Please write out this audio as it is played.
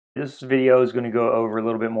This video is going to go over a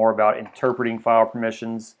little bit more about interpreting file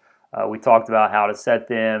permissions. We talked about how to set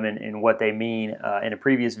them and what they mean in a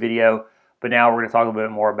previous video, but now we're going to talk a little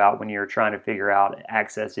bit more about when you're trying to figure out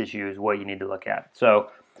access issues, what you need to look at.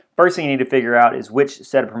 So first thing you need to figure out is which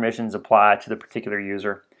set of permissions apply to the particular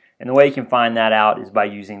user. And the way you can find that out is by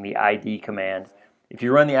using the ID command. If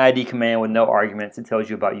you run the ID command with no arguments, it tells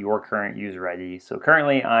you about your current user ID. So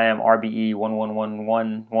currently I am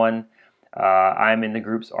RBE11111. I'm in the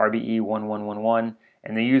groups RBE1111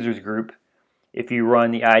 and the users group. If you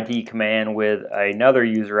run the ID command with another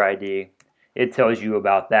user ID, it tells you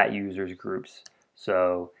about that user's groups.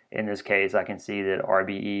 So in this case, I can see that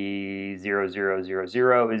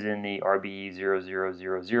RBE0000 is in the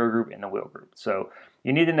RBE0000 group in the wheel group. So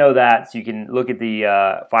you need to know that so you can look at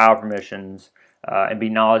the file permissions and be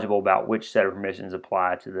knowledgeable about which set of permissions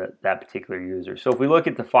apply to that particular user. So if we look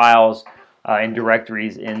at the files and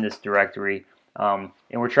directories in this directory, and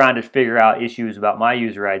we're trying to figure out issues about my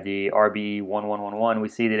user ID, RBE1111, we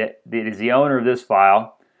see that it is the owner of this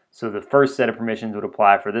file, so the first set of permissions would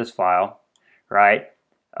apply for this file, right?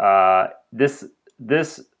 This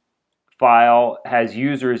file has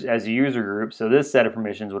users as a user group, so this set of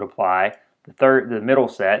permissions would apply, the middle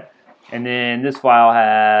set, and then this file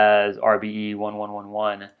has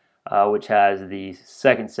RBE1111, which has the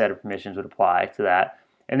second set of permissions would apply to that.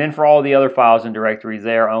 And then for all the other files and directories,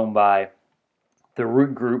 they are owned by the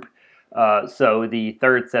root group. So the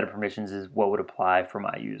third set of permissions is what would apply for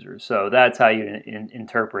my users. So that's how you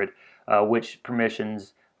interpret which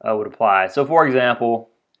permissions would apply. So for example,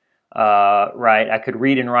 right, I could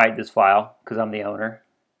read and write this file because I'm the owner.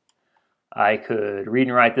 I could read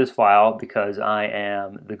and write this file because I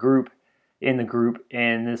am the group in the group.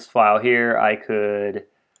 And this file here I could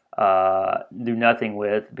do nothing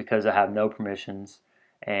with because I have no permissions.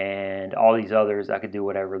 And all these others I could do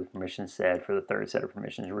whatever the permissions said for the third set of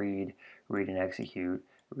permissions: read, read and execute,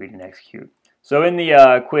 read and execute. So in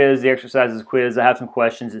the quiz, the exercises quiz, I have some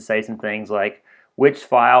questions that say some things like, which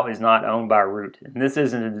file is not owned by root? And this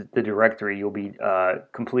isn't the directory you'll be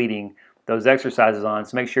completing those exercises on,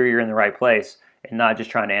 so make sure you're in the right place and not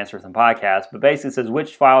just trying to answer some podcasts. But basically it says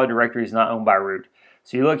which file or directory is not owned by root.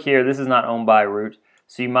 So you look here, this is not owned by root,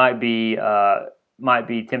 so you might be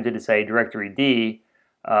tempted to say directory D,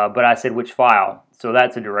 but I said which file, so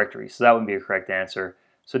that's a directory, so that would be a correct answer.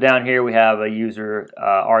 So down here we have a user,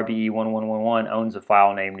 RBE1111 owns a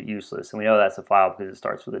file named useless, and we know that's a file because it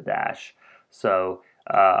starts with a dash. So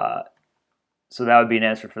so that would be an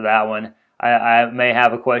answer for that one. I may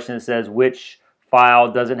have a question that says which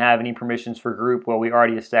file doesn't have any permissions for group. Well, we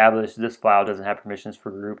already established this file doesn't have permissions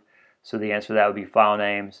for group, so the answer to that would be file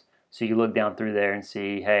names. So you look down through there and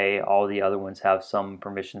see, hey, all the other ones have some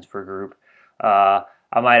permissions for group.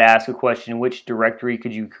 I might ask a question, which directory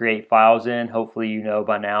could you create files in? Hopefully you know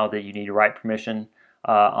by now that you need to write permission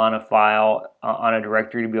on a file, on a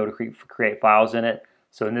directory to be able to create files in it.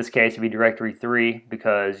 So in this case, it would be directory 3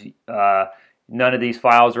 because none of these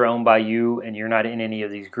files are owned by you and you're not in any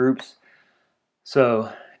of these groups.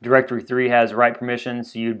 So directory 3 has write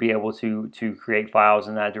permissions, so you'd be able to create files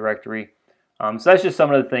in that directory. So that's just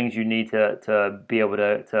some of the things you need to be able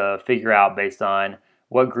to figure out based on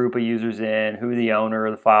what group a user's in, who the owner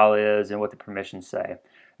of the file is, and what the permissions say.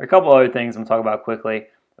 There are a couple other things I'm going to talk about quickly.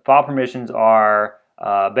 The file permissions are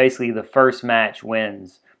basically the first match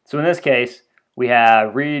wins. So in this case, we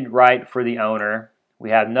have read, write for the owner, we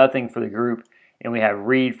have nothing for the group, and we have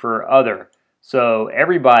read for other. So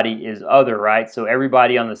everybody is other, right? So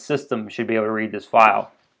everybody on the system should be able to read this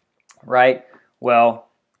file, right? Well,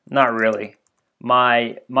 not really.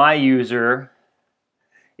 My user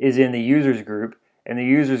is in the users group, and the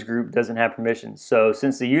users group doesn't have permissions. So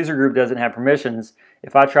since the user group doesn't have permissions,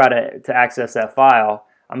 if I try to access that file,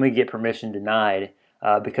 I'm going to get permission denied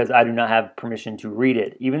because I do not have permission to read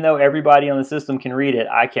it. Even though everybody on the system can read it,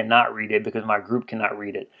 I cannot read it because my group cannot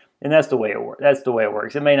read it. And that's the way it works. That's the way it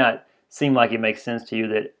works. It may not seem like it makes sense to you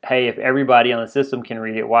that, hey, if everybody on the system can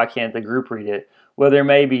read it, why can't the group read it? Well, there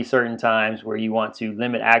may be certain times where you want to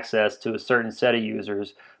limit access to a certain set of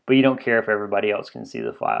users, but you don't care if everybody else can see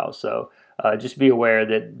the file. So just be aware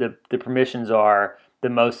that the permissions are the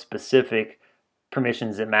most specific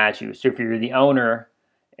permissions that match you. So if you're the owner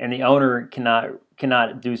and the owner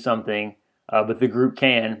cannot do something, but the group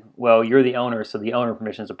can, well, you're the owner, so the owner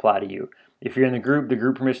permissions apply to you. If you're in the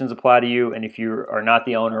group permissions apply to you, and if you are not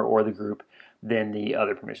the owner or the group, then the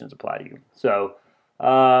other permissions apply to you. So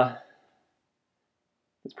that's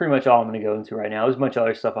pretty much all I'm going to go into right now. There's a bunch of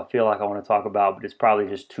other stuff I feel like I want to talk about, but it's probably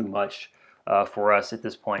just too much for us at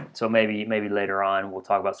this point. So maybe later on we'll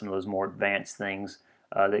talk about some of those more advanced things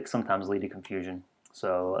that sometimes lead to confusion.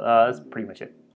 So that's pretty much it.